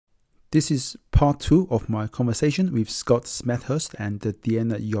This is part 2 of my conversation with Scott Smethurst and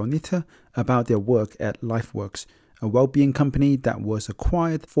Diana Ionita about their work at LifeWorks, a well-being company that was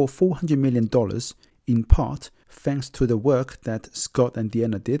acquired for $400 million, in part thanks to the work that Scott and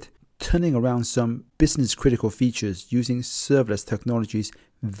Diana did, turning around some business-critical features using serverless technologies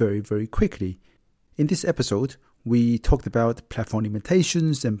very, very quickly. In this episode, we talked about platform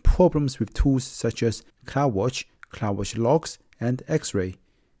limitations and problems with tools such as CloudWatch, CloudWatch Logs, and X-Ray.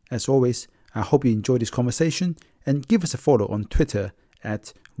 As always, I hope you enjoy this conversation and give us a follow on Twitter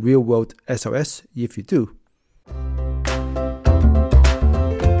at RealWorldSLS if you do.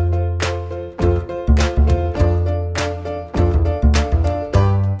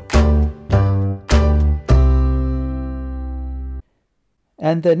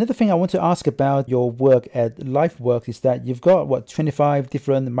 And another thing I want to ask about your work at LifeWorks is that you've got, 25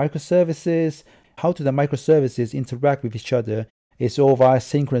 different microservices. How do the microservices interact with each other? Is it all via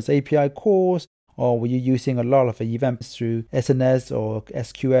synchronous API calls, or were you using a lot of events through SNS or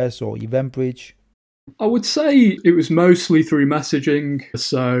SQS or EventBridge? I would say it was mostly through messaging.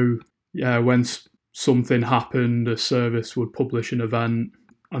 So, when something happened, a service would publish an event.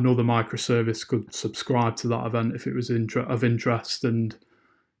 Another microservice could subscribe to that event if it was of interest and,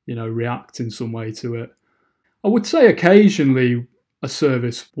 react in some way to it. I would say occasionally a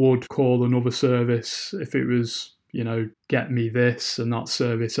service would call another service if it was, get me this, and that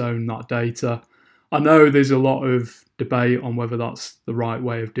service owned that data. I know there's a lot of debate on whether that's the right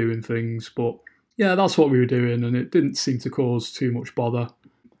way of doing things, but yeah, that's what we were doing, and it didn't seem to cause too much bother.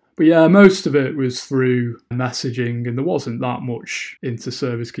 But yeah, most of it was through messaging, and there wasn't that much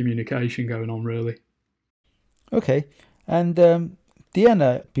inter-service communication going on, really. Okay. And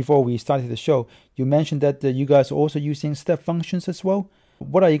Diana, before we started the show, you mentioned that you guys are also using step functions as well.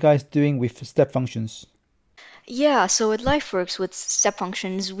 What are you guys doing with step functions? Yeah, so at LifeWorks with step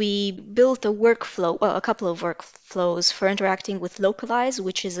functions, we built a couple of workflows for interacting with Localize,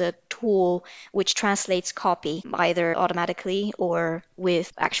 which is a tool which translates copy either automatically or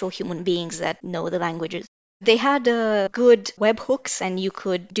with actual human beings that know the languages. They had good webhooks, and you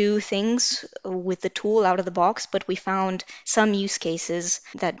could do things with the tool out of the box, but we found some use cases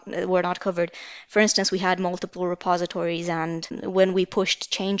that were not covered. For instance, we had multiple repositories, and when we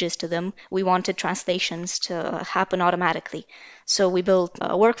pushed changes to them, we wanted translations to happen automatically. So we built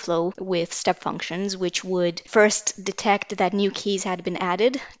a workflow with step functions, which would first detect that new keys had been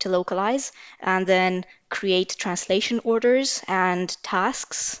added to Localize, and then create translation orders and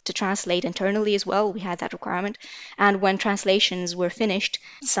tasks to translate internally as well. We had that requirement. And when translations were finished,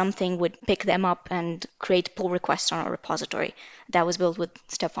 something would pick them up and create pull requests on our repository. That was built with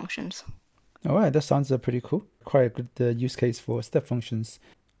step functions. All right, that sounds pretty cool. Quite a good use case for step functions.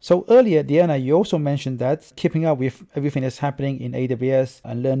 So earlier, Diana, you also mentioned that keeping up with everything that's happening in AWS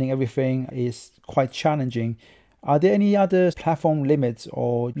and learning everything is quite challenging. Are there any other platform limits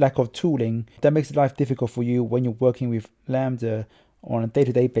or lack of tooling that makes life difficult for you when you're working with Lambda on a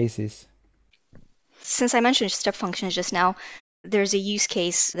day-to-day basis? Since I mentioned step functions just now, there's a use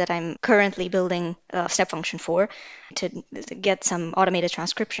case that I'm currently building a step function for to get some automated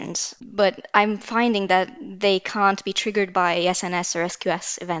transcriptions. But I'm finding that they can't be triggered by SNS or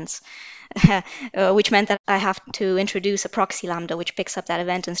SQS events, which meant that I have to introduce a proxy Lambda which picks up that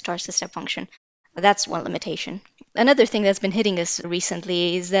event and starts the step function. That's one limitation. Another thing that's been hitting us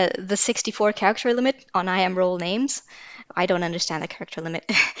recently is that the 64 character limit on IAM role names. I don't understand the character limit.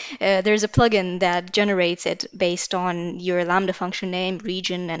 There's a plugin that generates it based on your Lambda function name,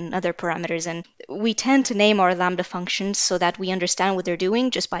 region, and other parameters. And we tend to name our Lambda functions so that we understand what they're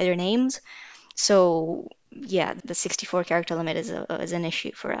doing just by their names. So yeah, the 64 character limit is an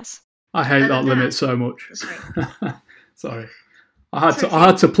issue for us. I hate that limit so much. Sorry. I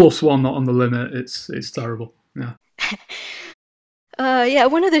had to plus one on the limit. It's terrible. Yeah.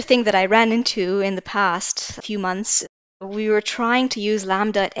 One other thing that I ran into in the past few months, we were trying to use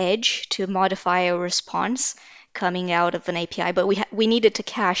Lambda at Edge to modify a response coming out of an API, but we needed to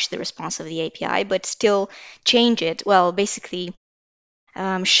cache the response of the API, but still change it. Well, basically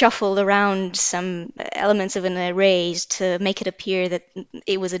shuffle around some elements of an array to make it appear that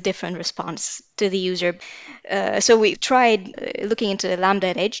it was a different response to the user. So we tried looking into Lambda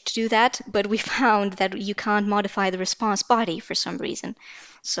at Edge to do that, but we found that you can't modify the response body for some reason.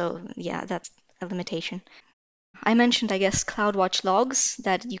 So yeah, that's a limitation. I mentioned, I guess, CloudWatch logs,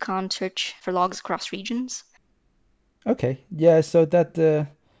 that you can't search for logs across regions. Okay, yeah, so that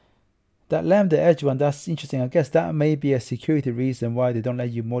Lambda Edge one, that's interesting. I guess that may be a security reason why they don't let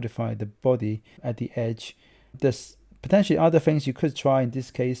you modify the body at the edge. There's potentially other things you could try. In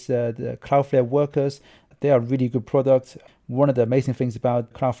this case, the Cloudflare workers, They are really good products. One of the amazing things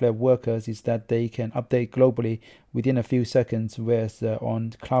about Cloudflare Workers is that they can update globally within a few seconds, whereas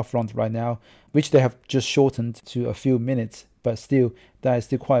on CloudFront right now, which they have just shortened to a few minutes, but still, that is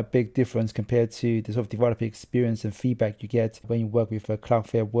still quite a big difference compared to the sort of developer experience and feedback you get when you work with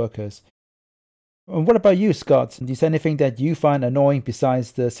Cloudflare Workers. And what about you, Scott? Is there anything that you find annoying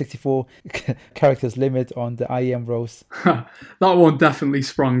besides the 64 characters limit on the IAM roles? That one definitely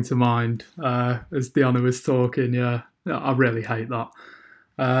sprung to mind as Diana was talking. Yeah, I really hate that.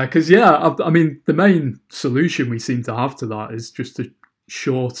 Because, I mean, the main solution we seem to have to that is just to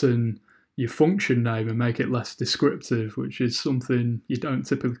shorten your function name and make it less descriptive, which is something you don't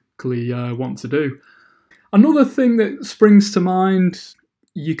typically want to do. Another thing that springs to mind,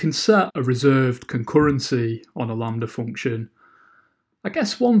 you can set a reserved concurrency on a Lambda function. I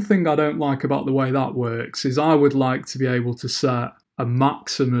guess one thing I don't like about the way that works is I would like to be able to set a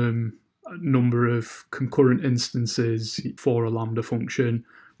maximum number of concurrent instances for a Lambda function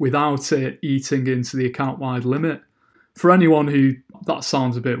without it eating into the account-wide limit. For anyone who, that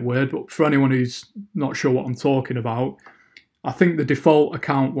sounds a bit weird, but for anyone who's not sure what I'm talking about, I think the default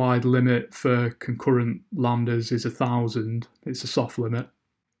account-wide limit for concurrent Lambdas is 1,000. It's a soft limit.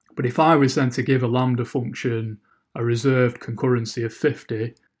 But if I was then to give a Lambda function a reserved concurrency of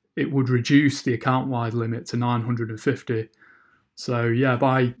 50, it would reduce the account-wide limit to 950. So yeah,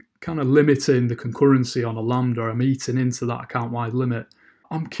 by kind of limiting the concurrency on a Lambda, I'm eating into that account-wide limit.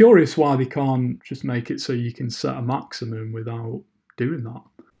 I'm curious why they can't just make it so you can set a maximum without doing that.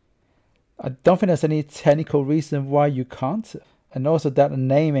 I don't think there's any technical reason why you can't. And also that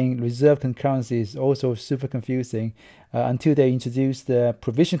naming reserved concurrency is also super confusing. Until they introduced the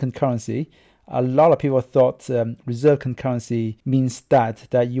provision concurrency, a lot of people thought reserved concurrency means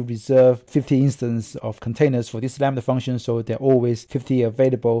that you reserve 50 instances of containers for this Lambda function, so there are always 50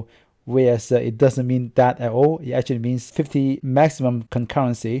 available. Whereas it doesn't mean that at all. It actually means 50 maximum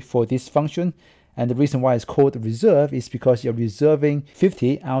concurrency for this function. And the reason why it's called reserve is because you're reserving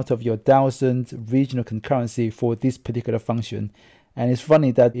 50 out of your 1,000 regional concurrency for this particular function. And it's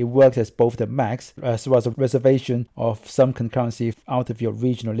funny that it works as both the max as well as a reservation of some concurrency out of your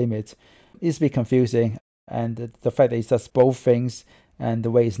regional limit. It's a bit confusing. And the fact that it does both things and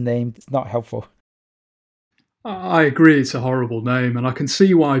the way it's named is not helpful. I agree, it's a horrible name, and I can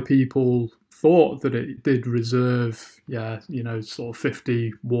see why people thought that it did reserve, sort of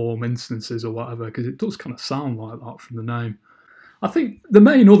 50 warm instances or whatever, because it does kind of sound like that from the name. I think the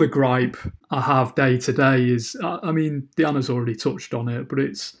main other gripe I have day to day is, I mean, Diana's already touched on it, but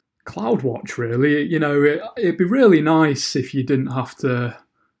it's CloudWatch, really. It'd be really nice if you didn't have to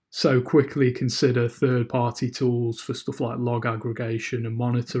so quickly consider third-party tools for stuff like log aggregation and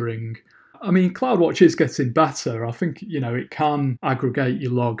monitoring. I mean, CloudWatch is getting better. I think, it can aggregate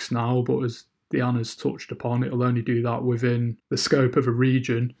your logs now, but as Diana's touched upon, it'll only do that within the scope of a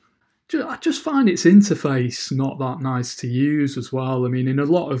region. I just find its interface not that nice to use as well. I mean, in a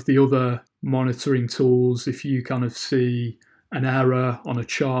lot of the other monitoring tools, if you kind of see an error on a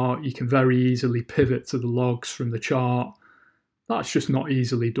chart, you can very easily pivot to the logs from the chart. That's just not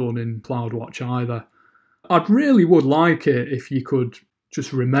easily done in CloudWatch either. I really would like it if you could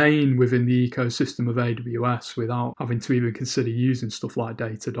just remain within the ecosystem of AWS without having to even consider using stuff like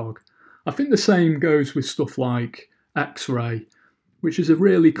Datadog. I think the same goes with stuff like X-Ray, which is a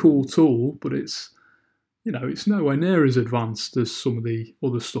really cool tool, but it's nowhere near as advanced as some of the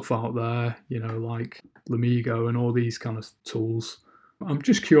other stuff out there, like Lamigo and all these kind of tools. I'm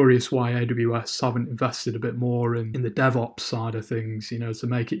just curious why AWS haven't invested a bit more in the DevOps side of things, to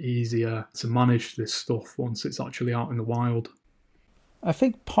make it easier to manage this stuff once it's actually out in the wild. I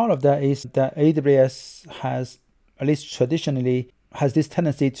think part of that is that AWS has, at least traditionally, has this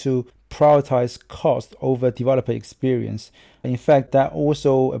tendency to prioritize cost over developer experience. In fact, that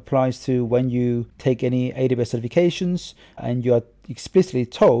also applies to when you take any AWS certifications and you are explicitly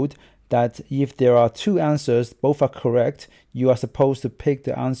told that if there are two answers, both are correct, you are supposed to pick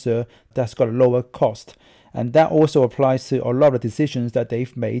the answer that's got a lower cost. And that also applies to a lot of decisions that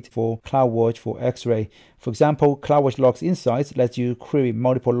they've made for CloudWatch, for X-Ray. For example, CloudWatch Logs Insights lets you query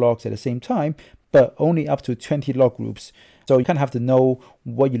multiple logs at the same time, but only up to 20 log groups. So you kind of have to know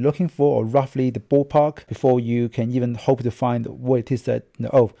what you're looking for, or roughly the ballpark, before you can even hope to find what it is that,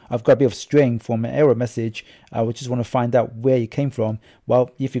 I've got a bit of string from an error message. I would just want to find out where it came from. Well,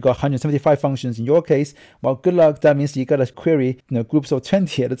 if you've got 175 functions in your case, well, good luck. That means you got to query groups of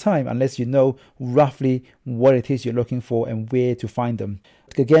 20 at a time, unless you know roughly what it is you're looking for and where to find them.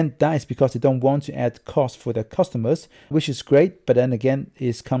 Again, that is because they don't want to add cost for their customers, which is great, but then again,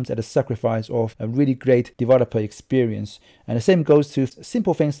 it comes at a sacrifice of a really great developer experience. And the same goes to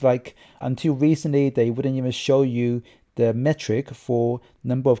simple things like, until recently, they wouldn't even show you the metric for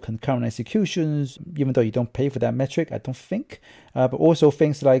number of concurrent executions, even though you don't pay for that metric, I don't think. But also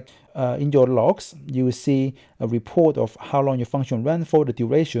things like in your logs, you will see a report of how long your function ran for, the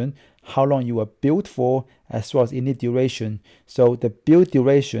duration, how long you were built for, as well as init duration. So the build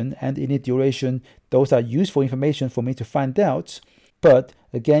duration and init duration, those are useful information for me to find out. But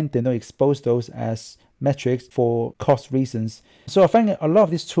again, they don't expose those as metrics for cost reasons. So I think a lot of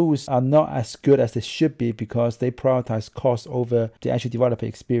these tools are not as good as they should be because they prioritize cost over the actual developer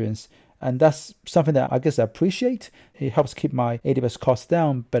experience. And that's something that I guess I appreciate. It helps keep my AWS costs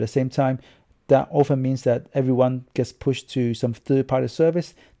down, but at the same time, that often means that everyone gets pushed to some third-party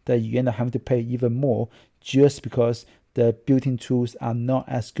service that you end up having to pay even more just because the built-in tools are not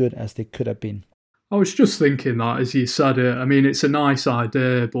as good as they could have been. I was just thinking that as you said it. I mean, it's a nice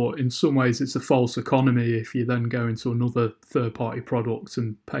idea, but in some ways it's a false economy if you then go into another third-party product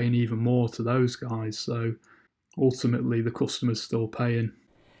and paying even more to those guys. So ultimately, the customer's still paying.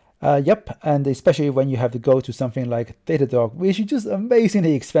 Yep, and especially when you have to go to something like Datadog, which is just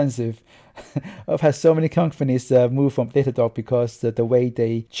amazingly expensive. I've had so many companies move from Datadog because the way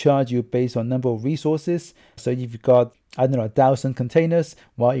they charge you based on number of resources. So if you've got, 1,000 containers,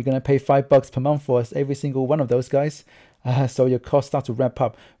 well, you're going to pay $5 per month for every single one of those guys. So your costs start to ramp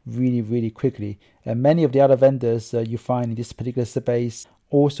up really, really quickly. And many of the other vendors you find in this particular space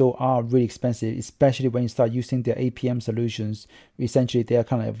also are really expensive, especially when you start using their APM solutions. Essentially, they are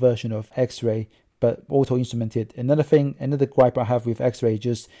kind of a version of X-Ray, but auto-instrumented. Another gripe I have with X-Ray is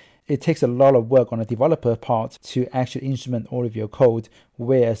just it takes a lot of work on the developer part to actually instrument all of your code,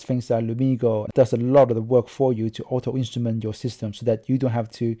 whereas things like Lumigo does a lot of the work for you to auto-instrument your system so that you don't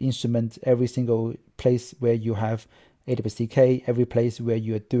have to instrument every single place where you have AWS SDK, every place where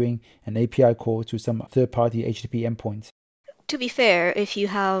you are doing an API call to some third-party HTTP endpoint. To be fair, if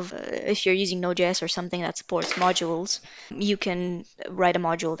you're using Node.js or something that supports modules, you can write a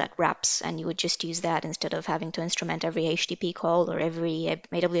module that wraps, and you would just use that instead of having to instrument every HTTP call or every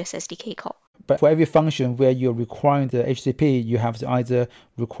AWS SDK call. But for every function where you're requiring the HTTP, you have to either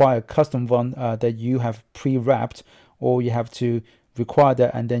require a custom one that you have pre-wrapped, or you have to require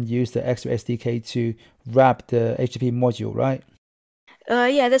that and then use the extra SDK to wrap the HTTP module, right?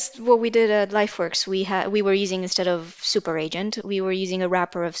 Yeah, that's what we did at LifeWorks. We were using, instead of SuperAgent, we were using a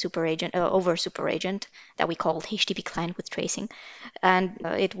wrapper of SuperAgent over SuperAgent that we called HTTP client with tracing, and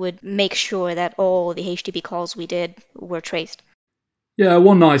it would make sure that all the HTTP calls we did were traced. Yeah,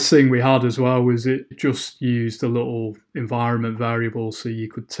 one nice thing we had as well was it just used a little environment variable so you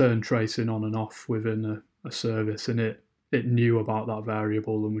could turn tracing on and off within a service, and it knew about that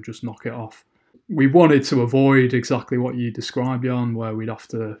variable and would just knock it off. We wanted to avoid exactly what you described, Jan, where we'd have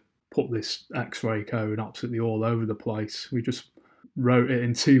to put this X-ray code absolutely all over the place. We just wrote it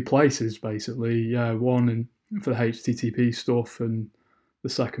in two places, basically. One for the HTTP stuff and the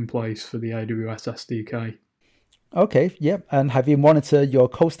second place for the AWS SDK. Okay, yep. And have you monitored your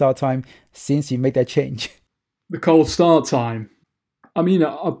cold start time since you made that change? The cold start time. I mean,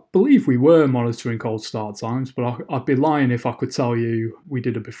 I believe we were monitoring cold start times, but I'd be lying if I could tell you we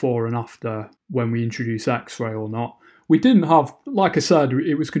did a before and after when we introduced X-Ray or not. We didn't have, like I said,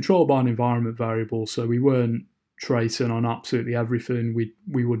 it was controlled by an environment variable, so we weren't tracing on absolutely everything.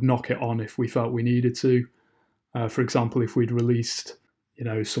 We would knock it on if we felt we needed to. For example, if we'd released,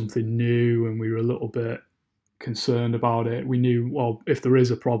 something new and we were a little bit concerned about it, we knew, well, if there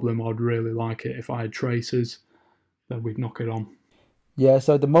is a problem, I'd really like it if I had traces, then we'd knock it on. Yeah,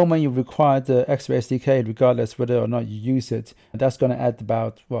 so the moment you require the X-Ray SDK, regardless whether or not you use it, that's going to add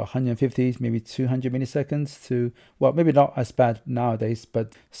about 150, maybe 200 milliseconds to, maybe not as bad nowadays,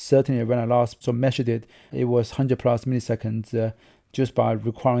 but certainly when I last measured it, it was 100 plus milliseconds just by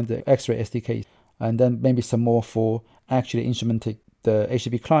requiring the X-Ray SDK, and then maybe some more for actually instrumenting the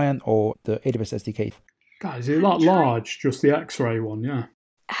HTTP client or the AWS SDK. Guys, is it that large, just the X-Ray one, yeah?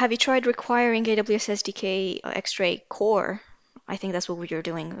 Have you tried requiring AWS SDK X-Ray core? I think that's what you're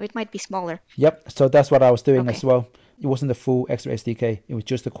doing. It might be smaller. Yep, so that's what I was doing as well. It wasn't the full X-Ray SDK, it was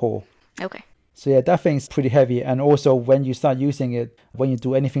just the core. Okay. So yeah, that thing's pretty heavy. And also when you start using it, when you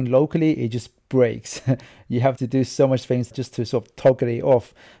do anything locally, it just breaks. You have to do so much things just to sort of toggle it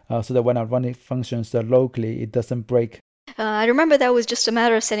off so that when I run it functions locally, it doesn't break. I remember that was just a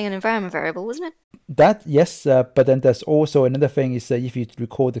matter of setting an environment variable, wasn't it? That, yes, but then there's also another thing is if you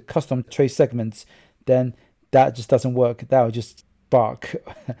record the custom trace segments, then that just doesn't work. That will just bark.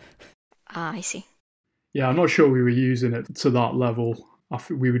 I see. Yeah, I'm not sure we were using it to that level.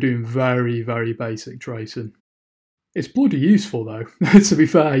 We were doing very, very basic tracing. It's bloody useful though, to be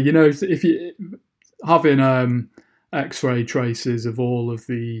fair. If you having X-ray traces of all of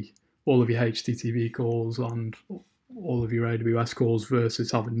your HTTP calls and all of your AWS calls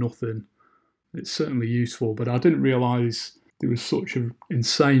versus having nothing, it's certainly useful. But I didn't realise there was such an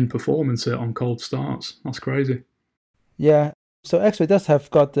insane performance hit on cold starts. That's crazy. Yeah. So X-ray does have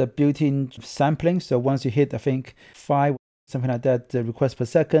got the built-in sampling. So once you hit, I think 5, something like that, the request per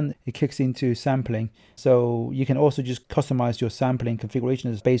second, it kicks into sampling. So you can also just customize your sampling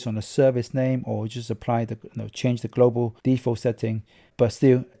configurations based on the service name, or just apply change the global default setting. But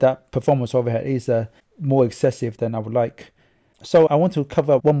still, that performance overhead is more excessive than I would like. So I want to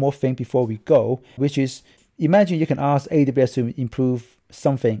cover one more thing before we go, which is, imagine you can ask AWS to improve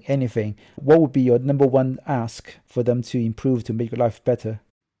something, anything. What would be your number one ask for them to improve to make your life better?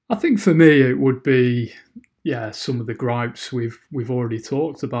 I think for me it would be, some of the gripes we've already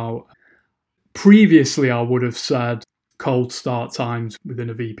talked about. Previously, I would have said cold start times within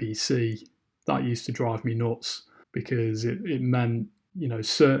a VPC. That used to drive me nuts because it meant,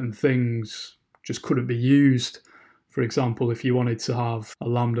 certain things just couldn't be used. For example, if you wanted to have a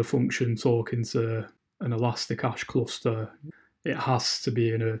Lambda function talking to an Elasticache cluster, it has to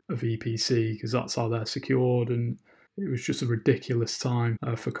be in a VPC because that's how they're secured, and it was just a ridiculous time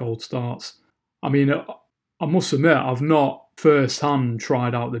for cold starts. I mean, I must admit, I've not firsthand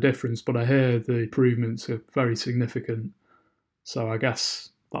tried out the difference, but I hear the improvements are very significant. So I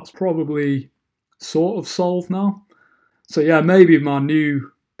guess that's probably sort of solved now. So maybe my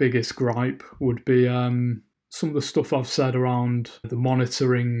new biggest gripe would be some of the stuff I've said around the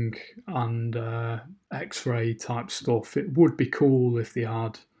monitoring and X-ray type stuff. It would be cool if they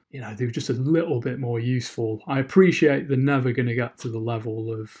had, they were just a little bit more useful. I appreciate they're never going to get to the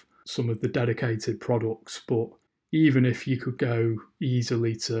level of some of the dedicated products, but even if you could go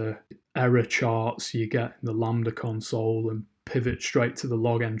easily to error charts you get in the Lambda console and pivot straight to the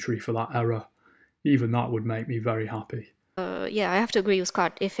log entry for that error, even that would make me very happy. I have to agree with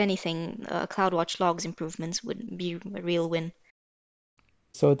Scott. If anything, CloudWatch logs improvements would be a real win.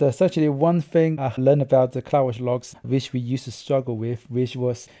 So there's actually one thing I learned about the CloudWatch logs, which we used to struggle with, which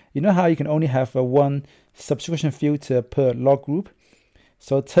was, how you can only have one subscription filter per log group?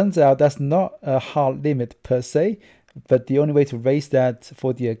 So it turns out that's not a hard limit per se, but the only way to raise that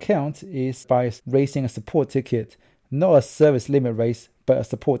for the account is by raising a support ticket, not a service limit raise, but a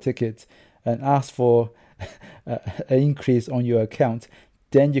support ticket, and ask for an increase on your account.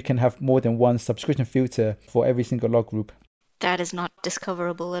 Then you can have more than one subscription filter for every single log group. That is not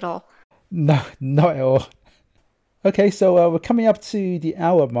discoverable at all. No, not at all. Okay, so we're coming up to the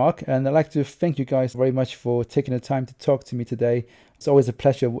hour mark, and I'd like to thank you guys very much for taking the time to talk to me today. It's always a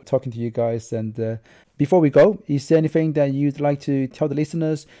pleasure talking to you guys. And before we go, is there anything that you'd like to tell the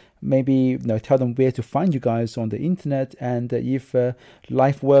listeners? Maybe tell them where to find you guys on the internet, and if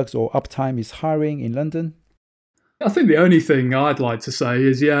LifeWorks or Uptime is hiring in London. I think the only thing I'd like to say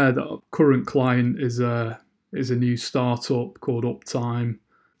is, the current client is a new startup called Uptime.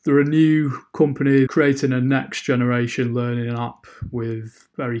 They're a new company creating a next generation learning app with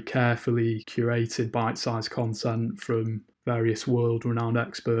very carefully curated bite-sized content from various world-renowned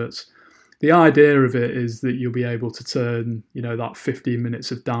experts. The idea of it is that you'll be able to turn, that 15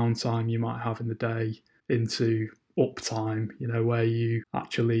 minutes of downtime you might have in the day into uptime, where you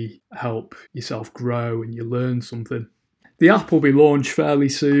actually help yourself grow and you learn something. The app will be launched fairly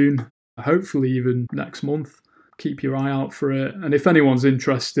soon, hopefully even next month. Keep your eye out for it. And if anyone's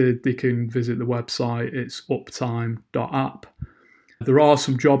interested, they can visit the website. It's uptime.app. There are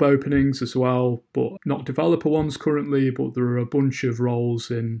some job openings as well, but not developer ones currently, but there are a bunch of roles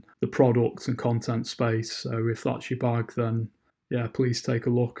in the product and content space. So if that's your bag, then please take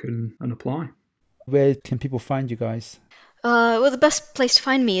a look and apply. Where can people find you guys? Well, the best place to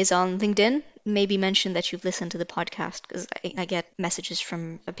find me is on LinkedIn. Maybe mention that you've listened to the podcast, because I get messages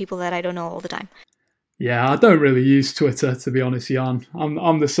from people that I don't know all the time. Yeah, I don't really use Twitter, to be honest, Jan.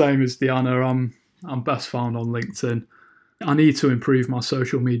 I'm the same as Diana. I'm best found on LinkedIn. I need to improve my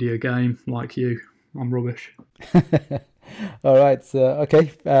social media game, like you. I'm rubbish. All right.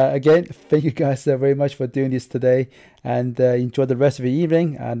 Okay. Again, thank you guys very much for doing this today, and enjoy the rest of the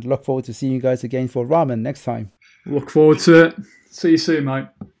evening, and look forward to seeing you guys again for ramen next time. Look forward to it. See you soon, mate.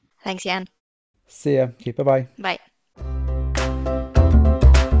 Thanks, Jan. See ya. Okay, bye-bye. Bye.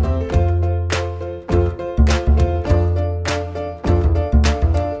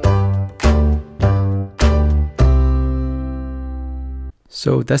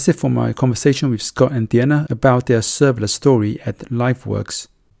 So that's it for my conversation with Scott and Diana about their serverless story at LifeWorks.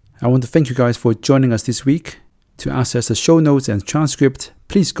 I want to thank you guys for joining us this week. To access the show notes and transcript,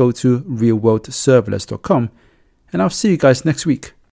 please go to realworldserverless.com, and I'll see you guys next week.